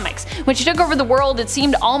the comics. When she took over the world, it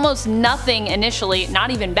seemed almost nothing initially,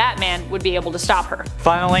 not even Batman, would be able to stop her.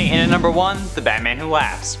 Finally, in at number 1, the Batman Who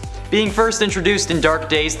Laughs. Being first introduced in Dark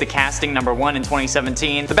Days, the casting number 1 in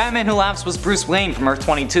 2017, the Batman Who Laughs was Bruce Wayne from Earth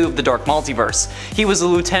 22 of the Dark Multiverse. He was a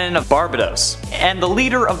lieutenant of Barbados, and the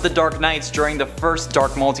leader of the Dark Knights during the first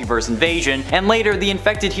Dark Multiverse invasion, and later the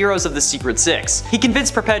infected heroes of the Secret Six. He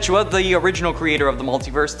convinced Perpetua, the original creator of the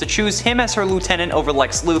multiverse, to choose him as her lieutenant over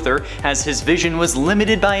Lex Luthor, as his vision was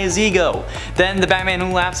limited by his ego. Then the Batman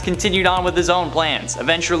Who Laughs continued on with his own plans,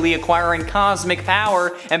 eventually acquiring cosmic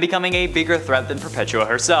power and becoming a bigger threat than Perpetua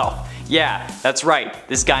herself. Yeah, that's right,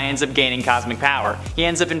 this guy ends up gaining cosmic power. He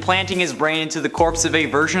ends up implanting his brain into the corpse of a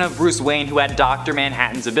version of Bruce Wayne who had Dr.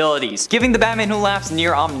 Manhattan's abilities, giving the Batman Who Laughs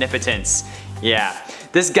near omnipotence. Yeah,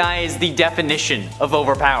 this guy is the definition of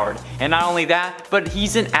overpowered. And not only that, but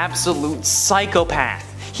he's an absolute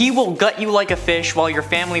psychopath. He will gut you like a fish while your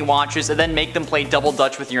family watches and then make them play double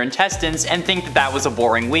dutch with your intestines and think that that was a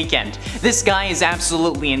boring weekend. This guy is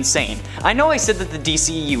absolutely insane. I know I said that the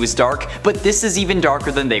DCEU is dark, but this is even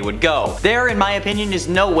darker than they would go. There, in my opinion, is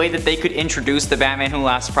no way that they could introduce the Batman Who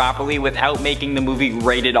Laughs properly without making the movie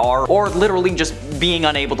rated R or literally just being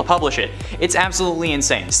unable to publish it. It's absolutely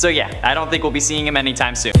insane. So yeah, I don't think we'll be seeing him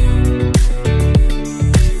anytime soon.